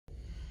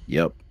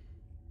Yep.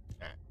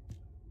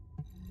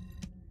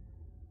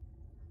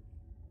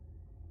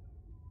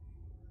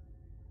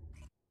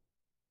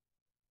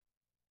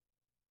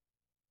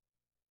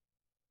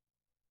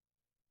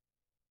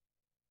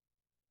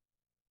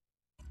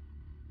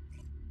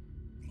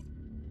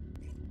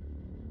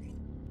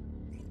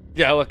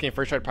 Yeah, looking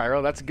first try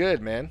pyro. That's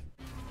good, man.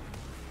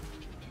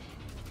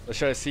 Let's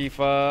try to see if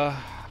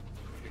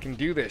we can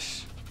do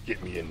this.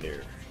 Get me in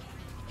there.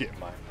 Get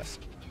my ass.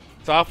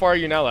 So how far are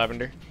you now,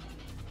 Lavender?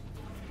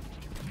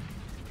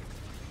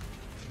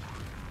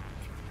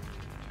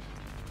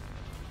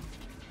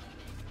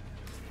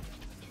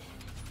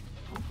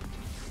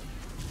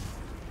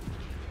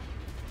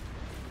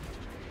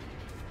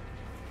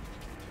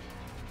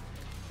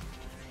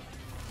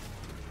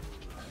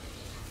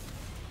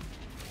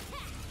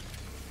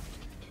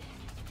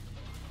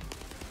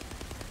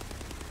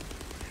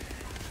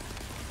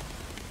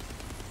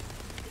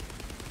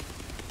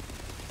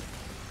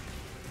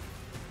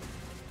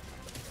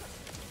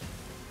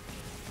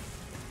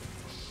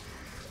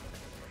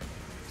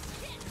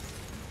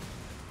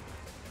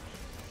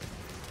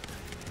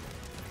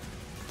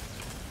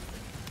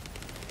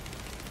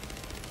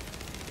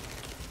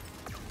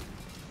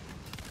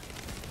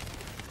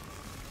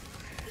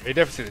 You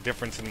definitely see the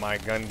difference in my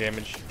gun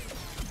damage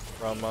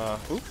from,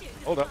 oop,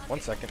 hold up, 1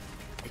 second.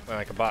 I'm playing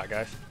like a bot,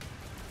 guys.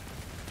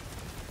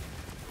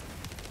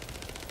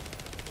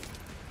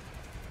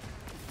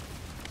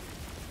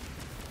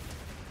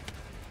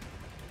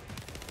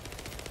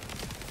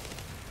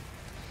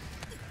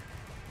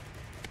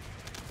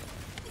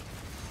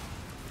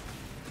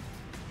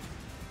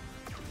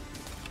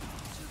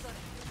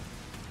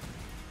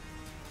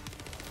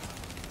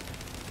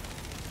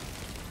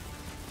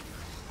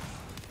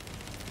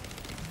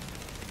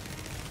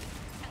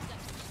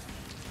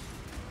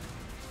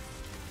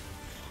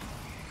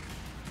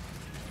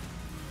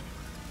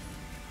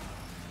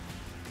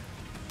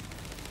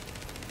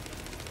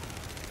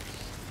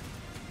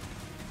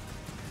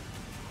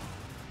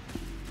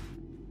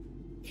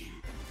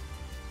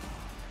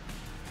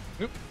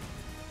 Oop.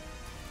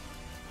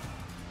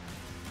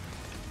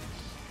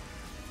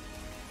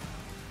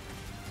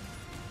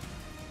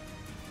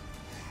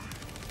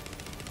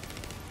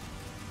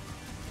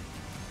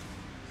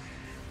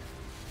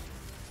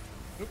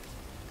 Oop.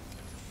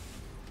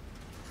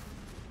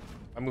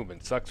 My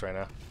movement sucks right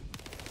now.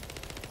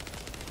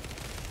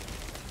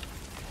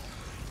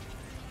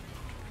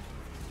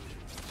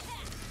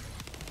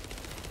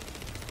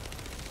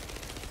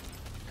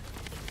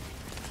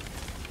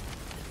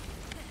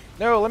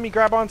 No, let me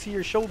grab onto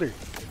your shoulder.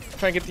 I'm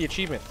trying to get the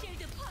achievement.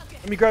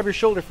 Let me grab your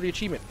shoulder for the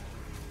achievement.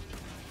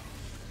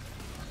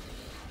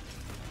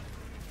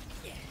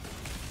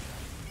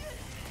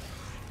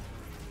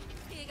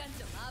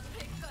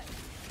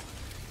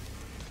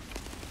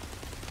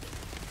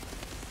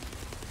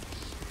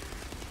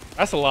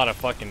 That's a lot of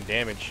fucking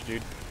damage,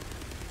 dude.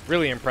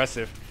 Really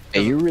impressive.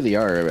 Hey, you really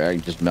are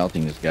just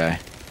melting this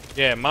guy.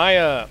 Yeah,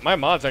 my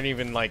mods aren't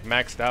even like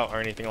maxed out or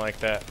anything like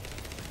that.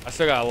 I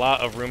still got a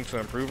lot of room to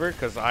improve her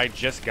because I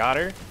just got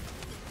her.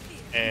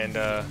 And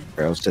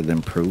Bro said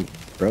improve.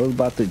 Bro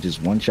about to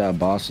just one-shot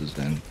bosses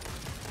then.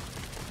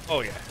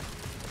 oh yeah.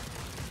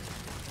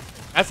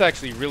 That's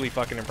actually really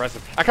fucking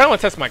impressive. I kinda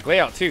wanna test my glay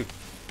out too.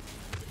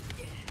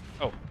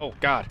 Oh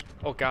god.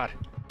 Oh god.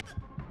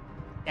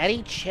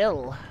 Daddy,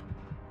 chill.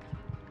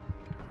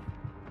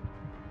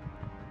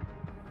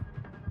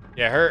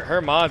 Yeah,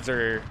 her mods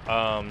are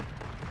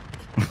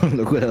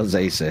Look what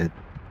Jose said.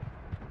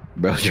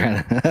 Bro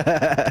trying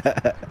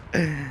to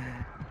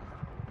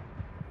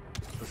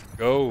let's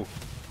go.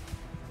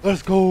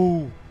 Let's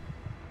go.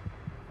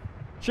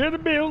 Share the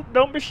build,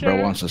 don't be shy.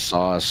 Bro wants a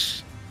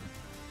sauce.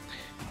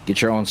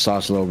 Get your own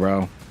sauce, little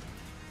bro.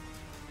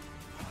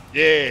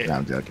 Yeah. Nah,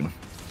 I'm joking.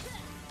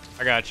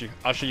 I got you.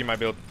 I'll show you my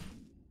build.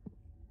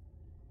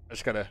 I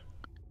just gotta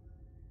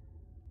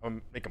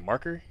make a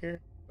marker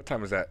here. What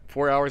time is that?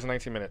 4 hours and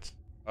 19 minutes.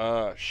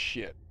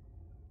 Shit.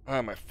 I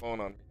have my phone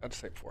on me. I'll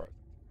just say 4 hours.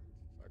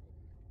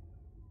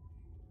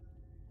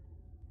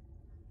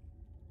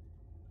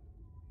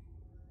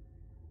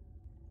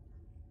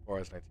 4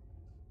 hours, 19 minutes.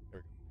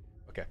 There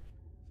we go. Okay.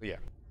 So yeah,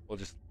 we'll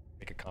just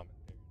make a comment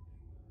there.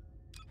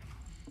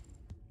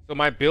 So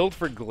my build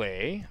for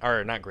Glay,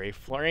 or not Glay,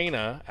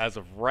 Freyna, as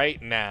of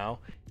right now,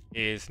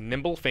 is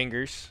Nimble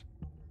Fingers,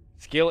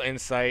 Skill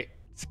Insight,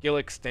 Skill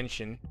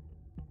Extension,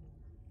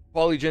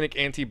 Polygenic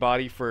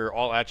Antibody for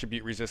all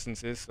attribute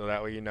resistances, so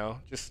that way you know.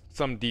 Just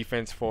some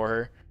defense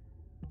for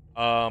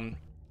her.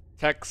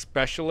 Tech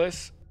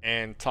Specialist,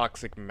 and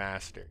Toxic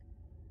Master.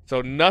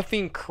 So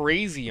nothing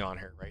crazy on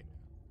her right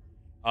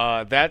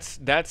now.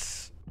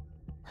 That's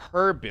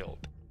her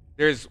build.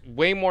 There's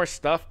way more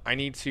stuff I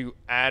need to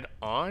add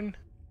on.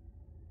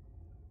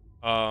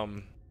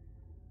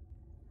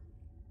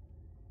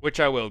 Which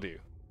I will do.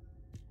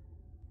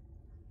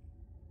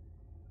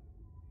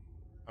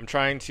 I'm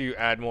trying to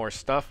add more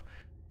stuff.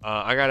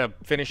 I gotta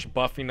finish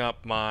buffing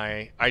up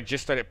my. I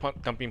just started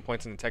dumping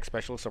points in the tech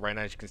specialist, so right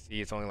now, as you can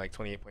see, it's only like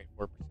 28.4%.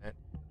 So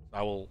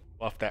I will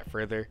buff that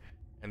further,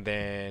 and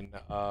then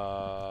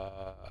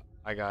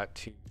I got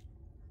to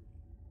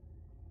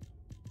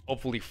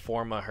hopefully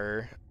forma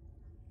her.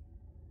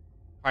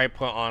 Probably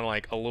put on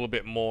like a little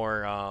bit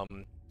more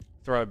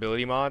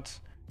survivability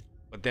mods,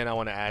 but then I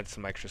want to add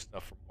some extra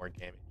stuff for more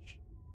damage.